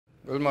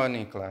Good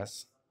morning,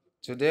 class.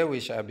 Today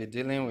we shall be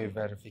dealing with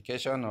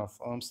verification of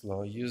Ohm's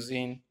law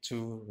using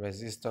two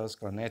resistors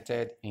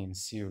connected in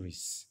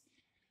series.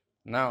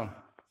 Now,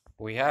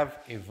 we have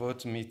a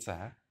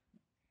voltmeter,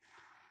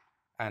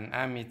 an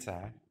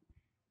ammeter,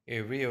 a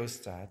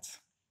rheostat,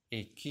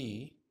 a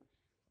key,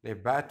 the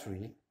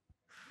battery,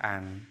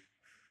 and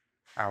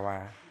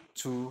our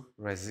two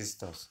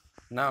resistors.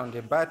 Now,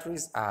 the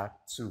batteries are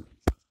two.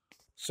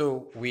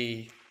 So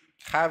we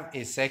have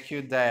a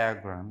circuit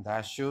diagram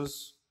that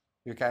shows,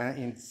 you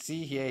can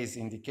see here is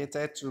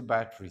indicated two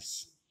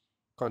batteries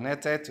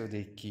connected to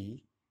the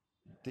key,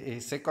 the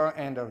second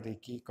end of the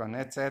key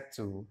connected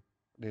to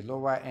the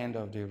lower end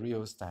of the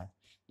rheostat,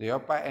 the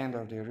upper end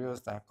of the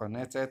rheostat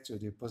connected to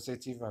the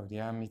positive of the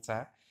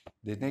ammeter,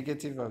 the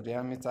negative of the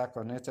ammeter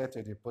connected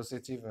to the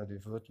positive of the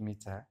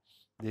voltmeter.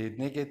 The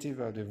negative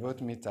of the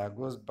voltmeter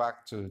goes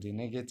back to the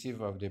negative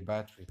of the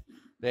battery.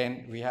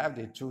 Then we have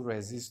the two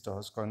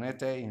resistors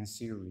connected in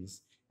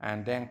series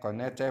and then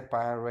connected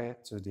parallel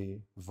to the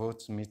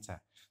voltmeter.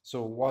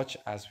 So watch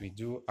as we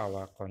do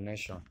our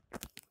connection.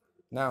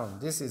 Now,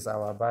 this is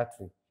our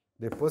battery.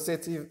 The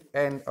positive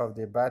end of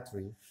the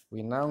battery,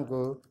 we now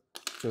go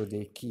to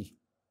the key.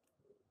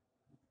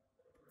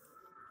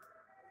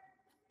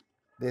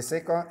 The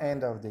second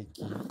end of the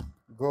key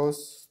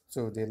goes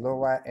to the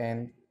lower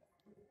end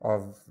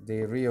of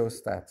the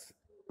rheostat.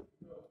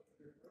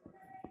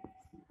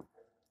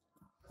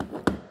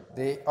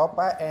 The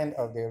upper end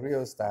of the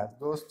rheostat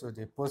goes to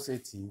the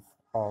positive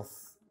of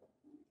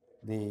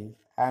the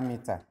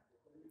ammeter.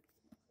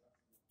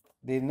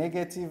 The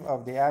negative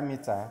of the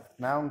ammeter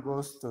now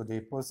goes to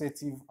the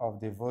positive of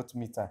the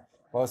voltmeter.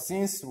 But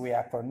since we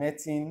are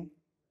connecting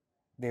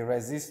the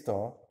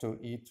resistor to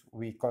it,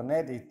 we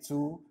connect the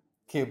two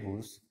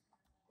cables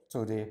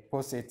to the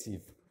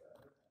positive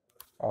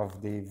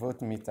of the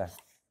voltmeter.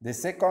 The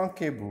second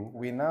cable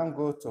will now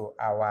go to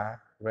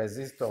our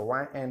resistor,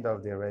 one end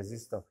of the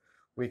resistor.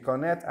 We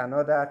connect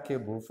another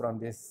cable from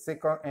the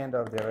second end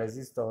of the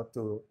resistor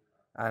to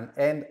an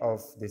end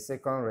of the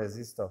second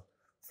resistor.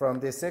 From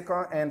the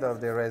second end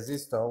of the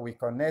resistor, we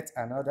connect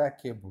another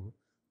cable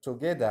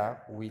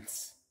together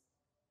with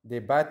the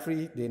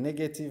battery, the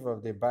negative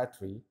of the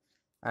battery,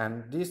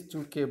 and these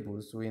two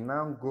cables will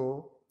now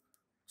go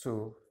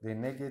to the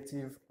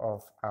negative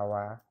of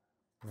our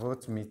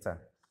voltmeter.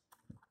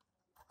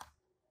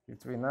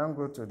 It will now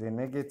go to the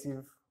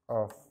negative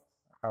of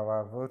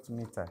our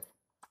voltmeter.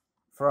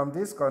 From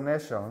this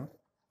connection,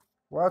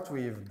 what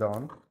we've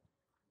done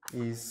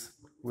is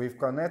we've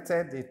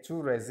connected the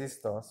two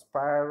resistors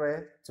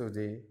parallel to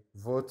the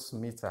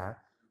voltmeter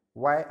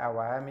while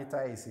our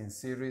ammeter is in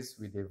series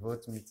with the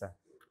voltmeter.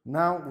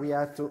 Now we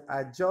are to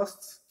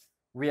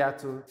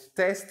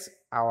test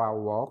our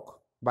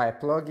work by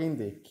plugging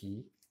the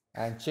key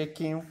and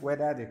checking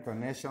whether the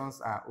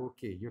connections are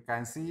okay. You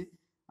can see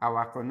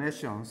our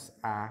connections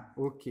are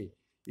okay.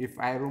 If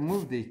I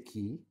remove the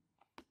key,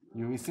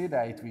 you will see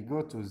that it will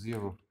go to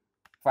 0.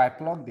 If I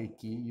plug the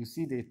key, you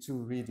see the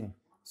 2 reading.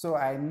 So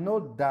I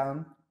note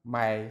down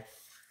my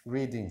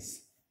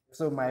readings.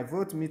 So my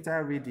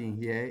voltmeter reading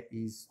here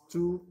is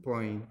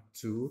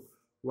 2.2,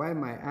 while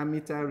my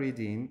ammeter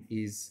reading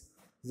is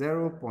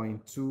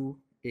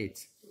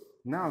 0.28.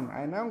 Now,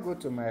 I go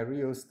to my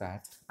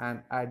rheostat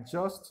and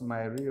adjust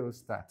my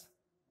rheostat.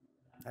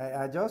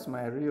 I adjust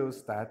my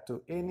rheostat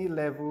to any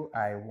level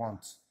I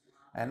want.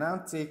 I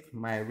now take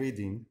my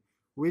reading,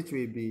 which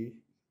will be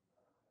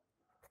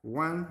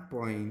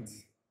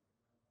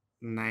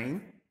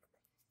 1.9,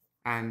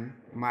 and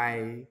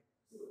my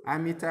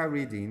ammeter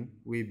reading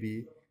will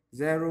be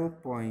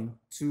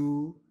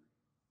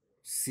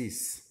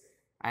 0.26.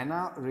 I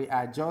now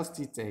readjust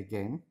it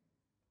again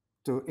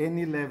to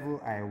any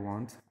level I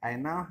want. I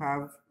now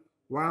have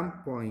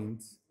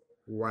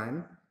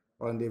 1.1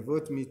 on the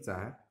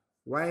voltmeter,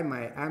 while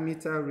my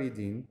ammeter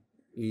reading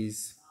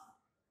is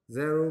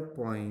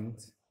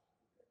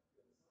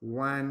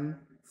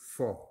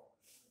 0.14.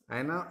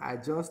 I now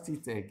adjust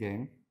it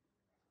again.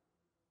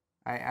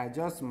 I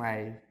adjust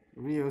my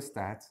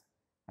rheostat.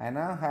 I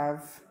now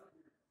have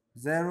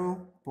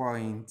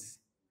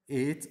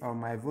 0.8 on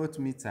my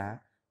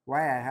voltmeter,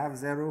 while I have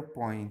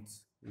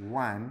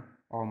 0.1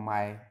 on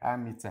my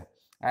ammeter.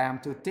 I am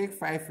to take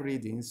 5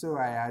 readings, so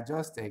I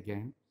adjust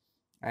again.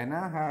 I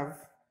now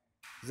have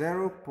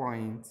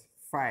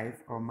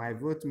 0.5 on my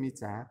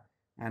voltmeter,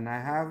 and I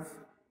have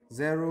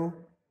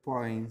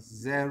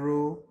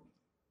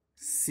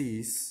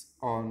 0.06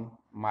 on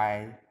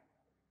my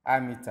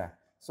ammeter.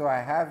 So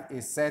I have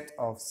a set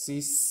of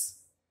 6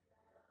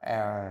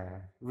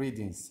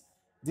 readings.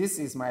 This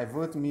is my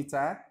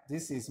voltmeter,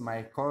 this is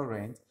my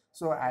current.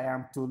 So I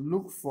am to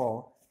look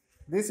for,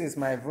 this is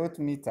my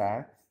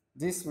voltmeter,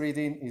 this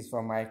reading is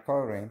for my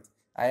current.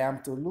 I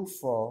am to look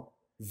for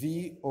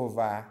V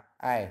over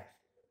I.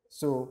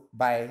 So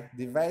by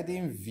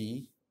dividing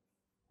V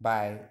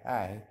by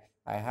I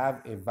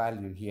have a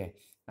value here.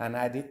 And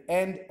at the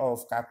end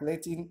of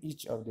calculating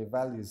each of the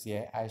values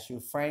here, I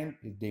should find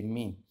the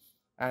mean.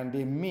 And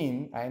the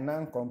mean, I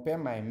now compare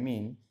my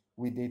mean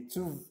with the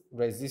two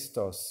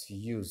resistors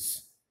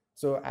used.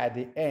 So at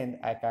the end,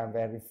 I can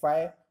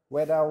verify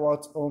whether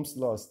what Ohm's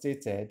law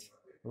stated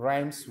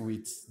rhymes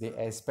with the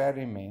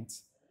experiment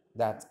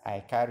that I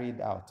carried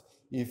out.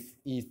 If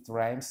it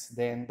rhymes,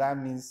 then that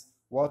means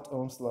what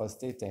Ohm's law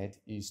stated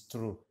is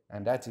true,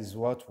 and that is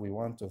what we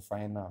want to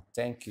find out.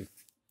 Thank you.